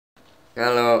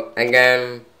Hello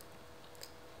again.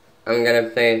 I'm gonna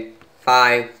play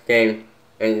 5 games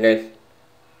in this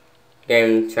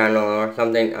game channel or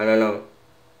something, I don't know.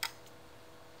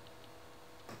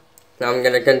 So I'm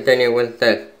gonna continue with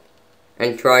this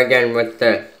and try again with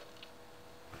this.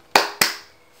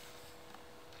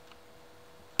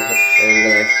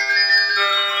 English.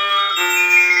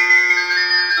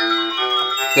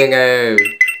 New game.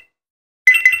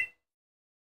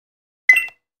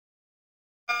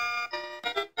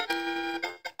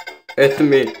 It's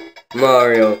me,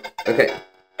 Mario. Okay.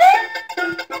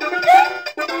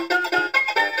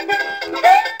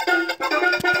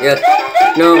 Yes.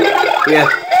 No.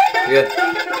 Yes. Yes.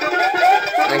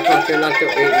 I told you not to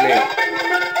eat me.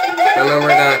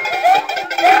 Remember that?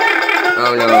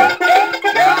 Oh no.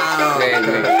 No.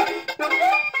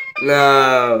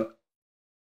 No.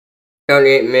 Don't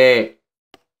eat me.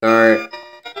 Sorry.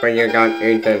 But you got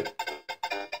eaten.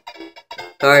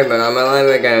 Sorry, but I'm alive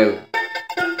again.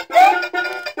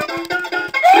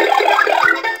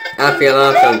 I feel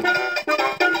awesome.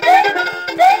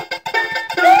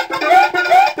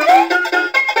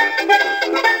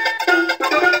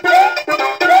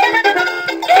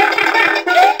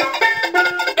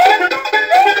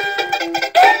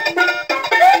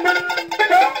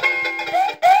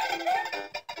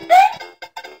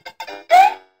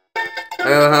 I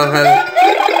don't know how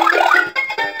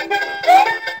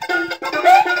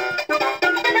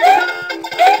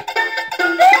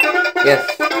Yes.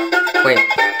 Wait.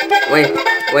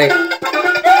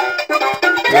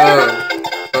 No.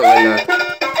 Oh my god.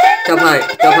 Jump high.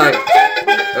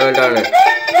 Oh darn it.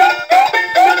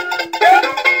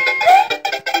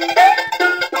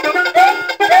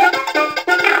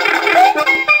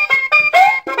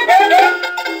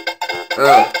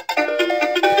 Oh.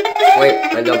 Wait,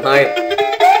 I jump high.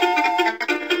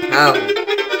 How?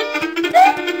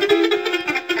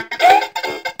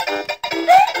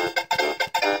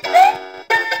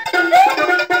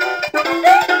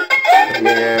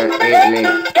 Eat me.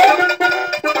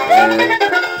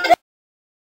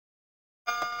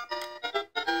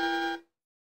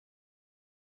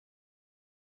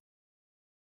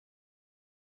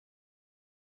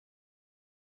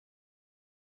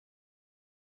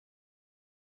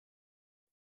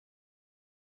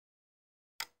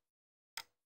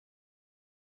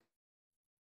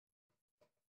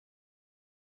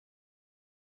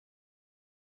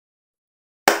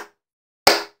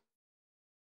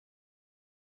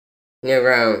 New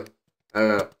round. I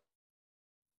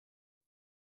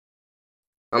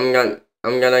don't know.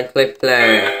 I'm gonna click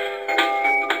play.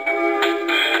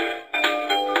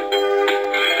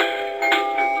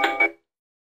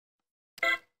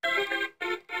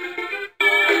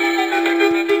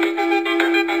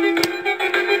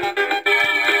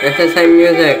 It's the same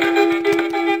music.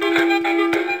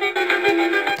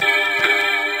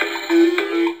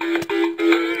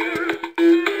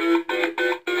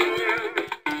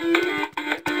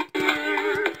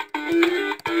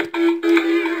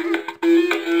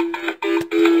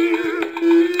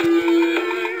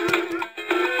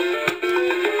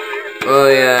 Oh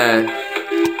yeah.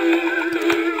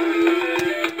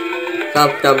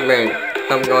 Stop jumping.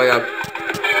 Stop going up.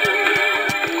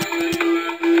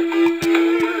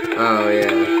 Oh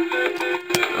yeah.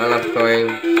 I love going.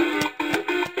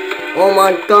 Oh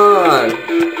my god!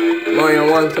 Mario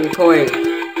wants some coins.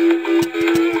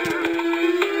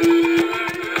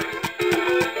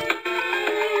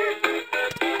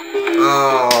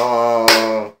 Oh.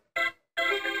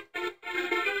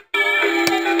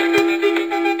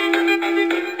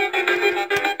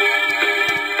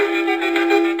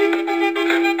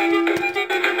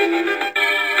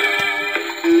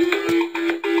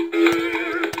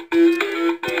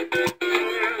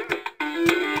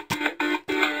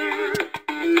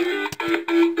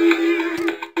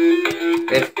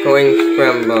 It's going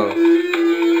scramble.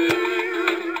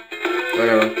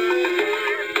 Whatever.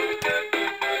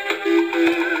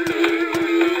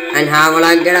 And how will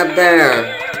I get up there?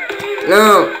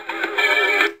 No!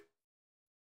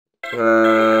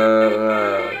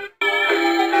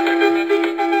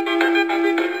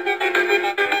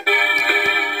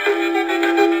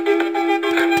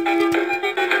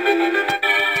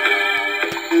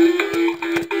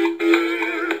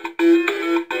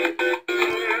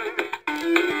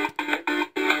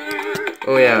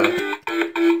 Oh yeah.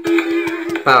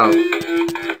 Pow.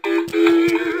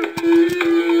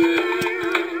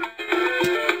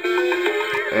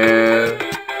 And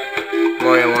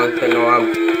Mario wants to go up.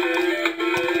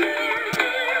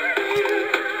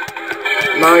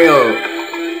 Mario!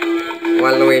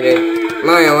 What Luigi?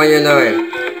 Mario, what are you doing?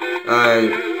 I'm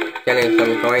getting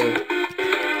some coins.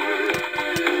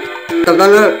 Stop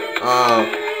that! Oh.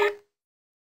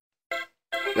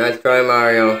 Let's try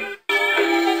Mario.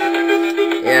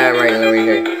 Yeah, right,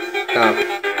 Luigi. Stop.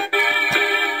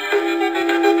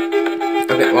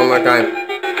 Okay, one more time.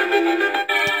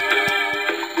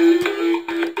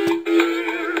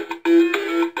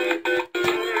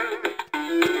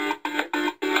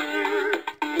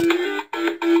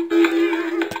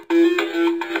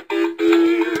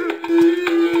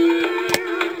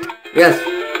 Yes,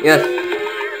 yes,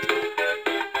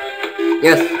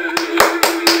 yes.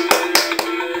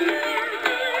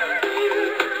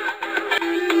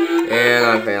 And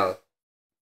I failed.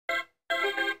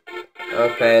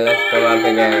 Okay, let's go up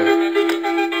again.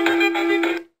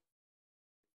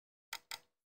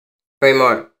 3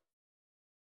 more.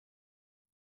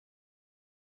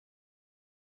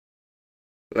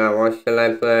 Now what should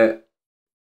I play?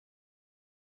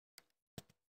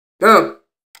 No!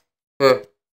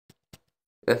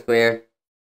 That's weird.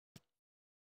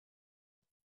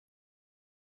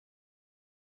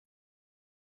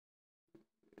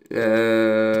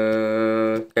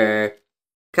 Okay.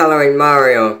 Coloring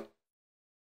Mario.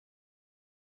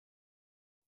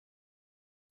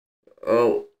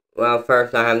 Oh, well,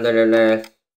 first I have to do this.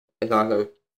 It's awesome.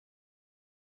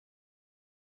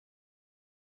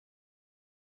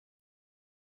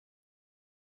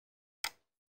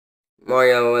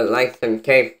 Mario would like some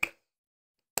cape.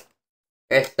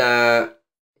 It's the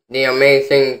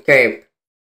amazing cape.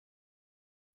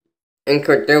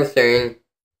 Introducing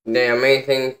the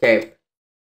amazing cape.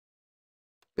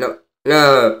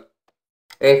 No.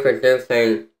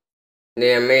 Introducing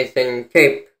the amazing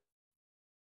cape.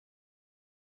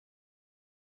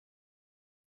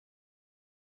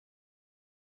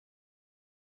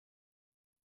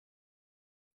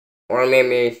 Or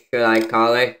maybe should I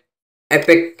call it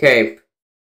Epic Cape?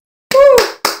 Woo!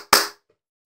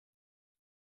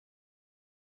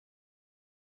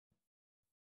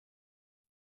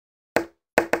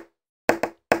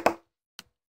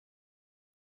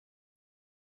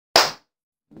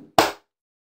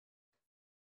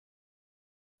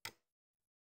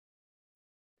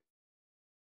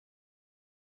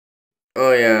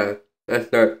 Oh yeah, let's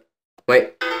start.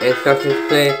 Wait, instructions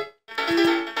please.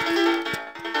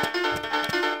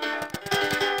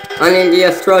 I need the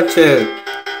instruction.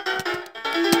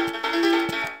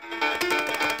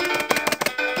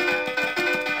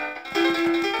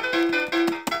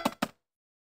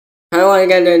 How do I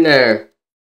get in there?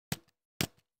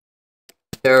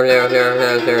 0, 0, 0,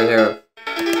 0, 0, 0.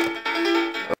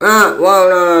 Ah, whoa,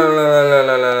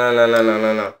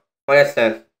 no. What is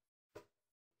this?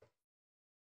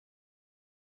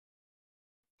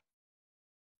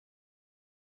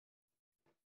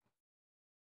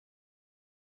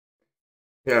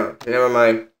 No, never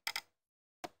mind.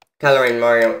 Coloring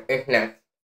Mario is next.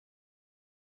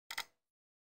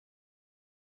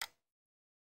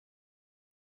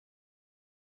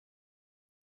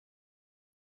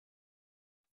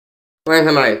 Where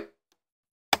am I?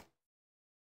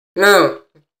 No!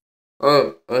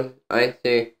 Oh, I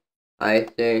see. I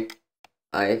see.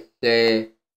 I see.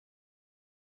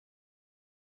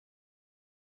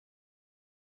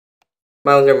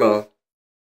 Bowser Ball.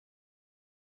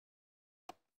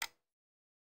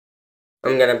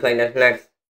 I'm gonna play this next.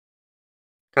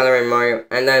 Coloring Mario,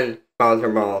 and then Bowser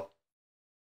Ball.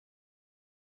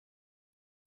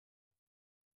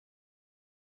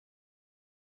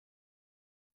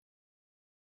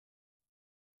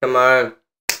 Come on.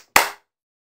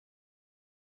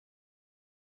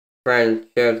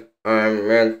 Friendships are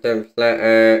meant to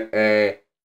play.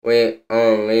 We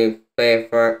only play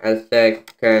for a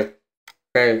second.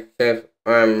 Friendships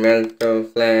are meant to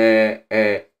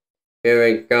play. Here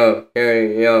we go. Here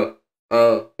we go.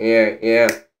 Oh, yeah. Yeah.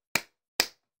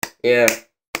 Yeah.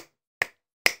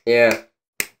 Yeah.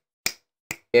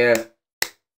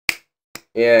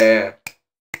 Yeah.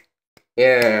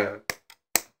 Yeah.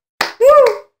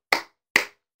 Woo!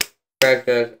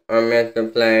 Friendships are meant to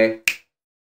play.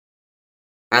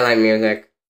 I like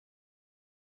music.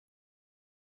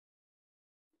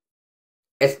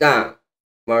 It's time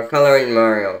for Coloring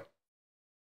Mario.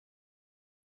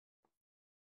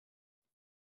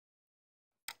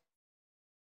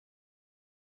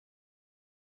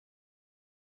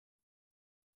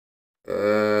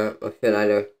 What should I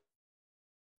do?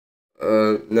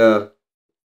 No.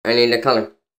 I need a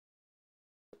color.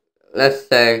 Let's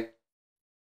say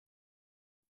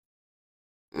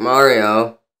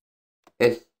Mario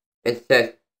is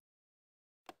set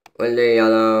with the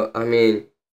yellow,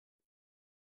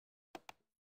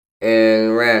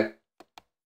 and red.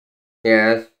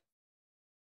 Yes.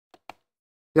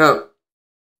 No.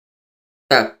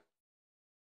 Stop.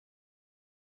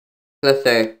 let's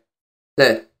say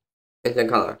this is the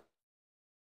color.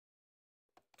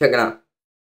 Check it out.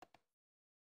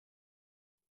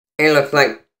 It looks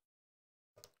like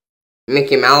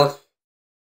Mickey Mouse.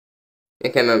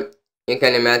 You can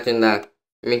imagine that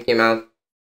Mickey Mouse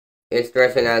is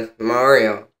dressing as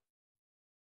Mario.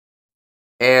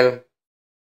 And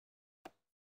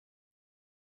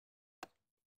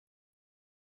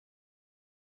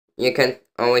you can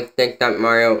always think that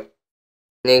Mario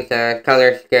needs a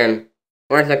color skin.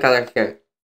 Where's the color skin?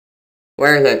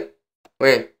 Where is it?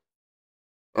 Wait.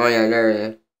 Oh yeah, there it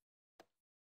is.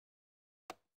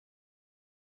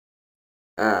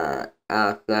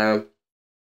 Awesome.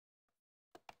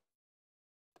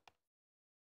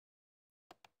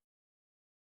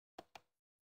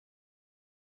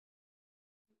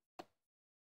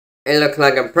 It looks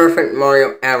like a perfect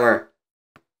Mario ever.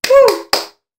 Woo!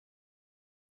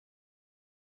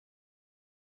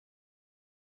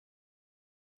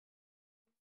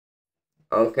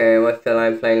 Okay, what shall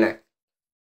I play next?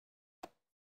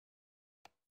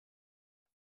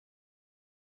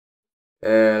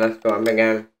 Let's go up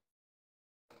again.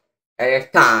 And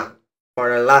it's time for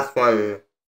the last one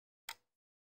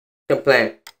to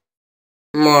play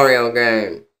Mario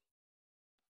game.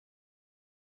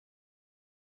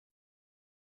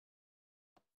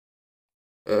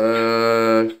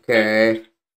 Okay,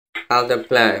 how to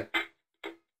play?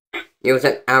 Use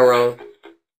an arrow,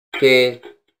 key,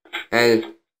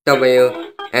 and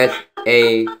WSAD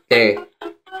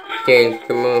keys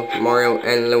to move Mario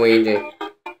and Luigi.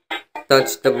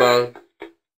 Touch the ball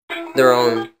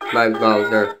thrown by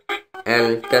Bowser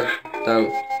and get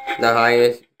the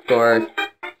highest score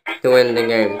to win the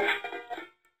game.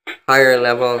 Higher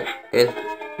level is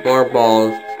more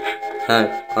balls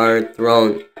that are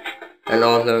thrown, and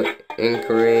also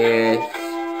increase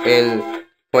in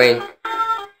points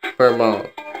per ball.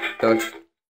 Touch.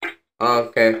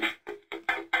 Okay.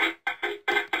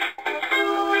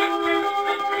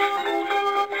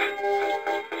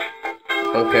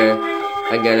 Okay,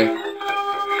 I get it.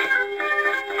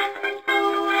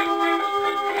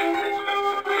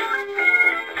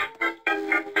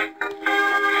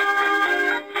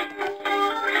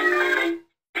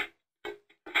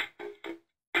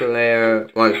 Player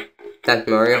 1. That's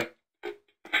Mario.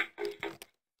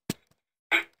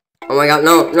 Oh my god,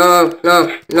 no, no,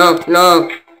 no, no, no.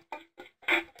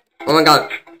 Oh my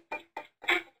god.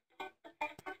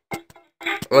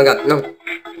 Oh my god, no.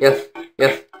 Yes,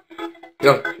 yes.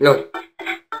 No, no.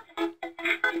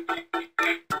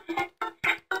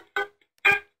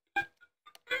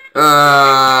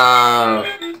 Oh,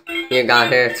 you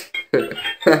got hit.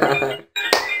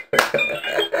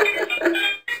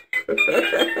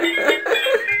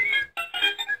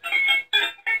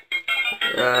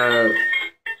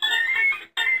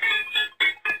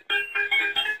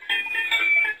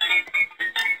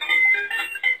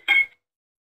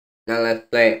 Now let's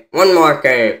play one more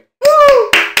game.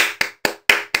 Woo!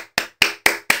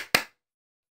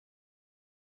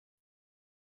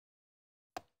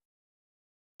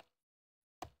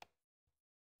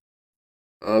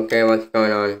 Okay, what's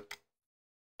going on?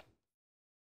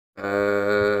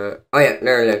 Oh yeah,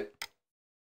 there it is.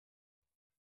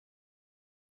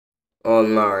 Old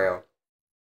Mario.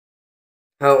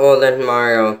 How old is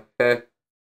Mario?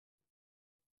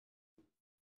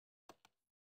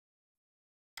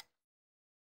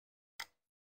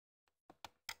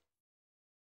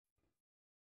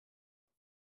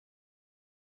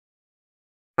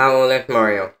 How old is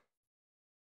Mario?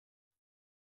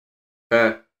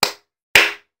 Okay.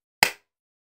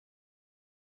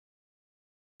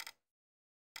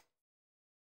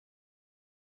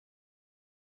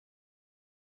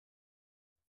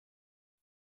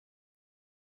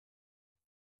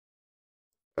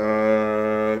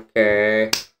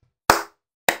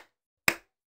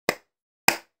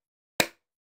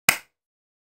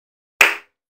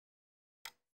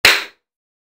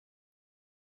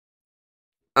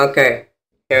 Okay,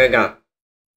 here we go.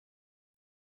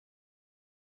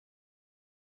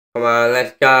 Come on,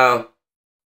 let's go.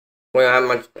 We don't have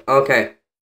much. Okay.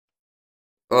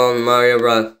 Oh, Mario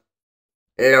Bros.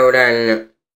 Loading.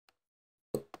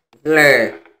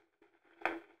 Play.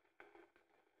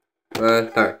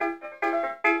 Let's start.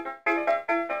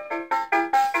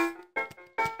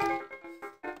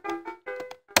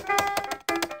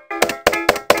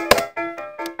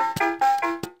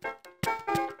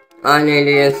 I need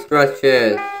the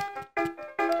instructions.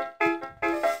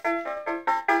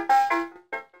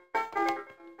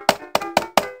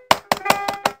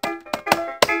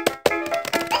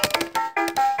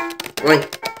 Wait.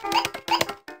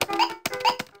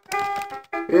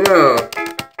 No.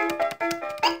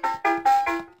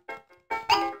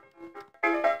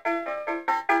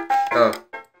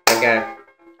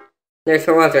 Thanks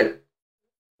for watching.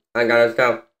 I gotta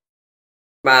stop.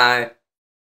 Bye.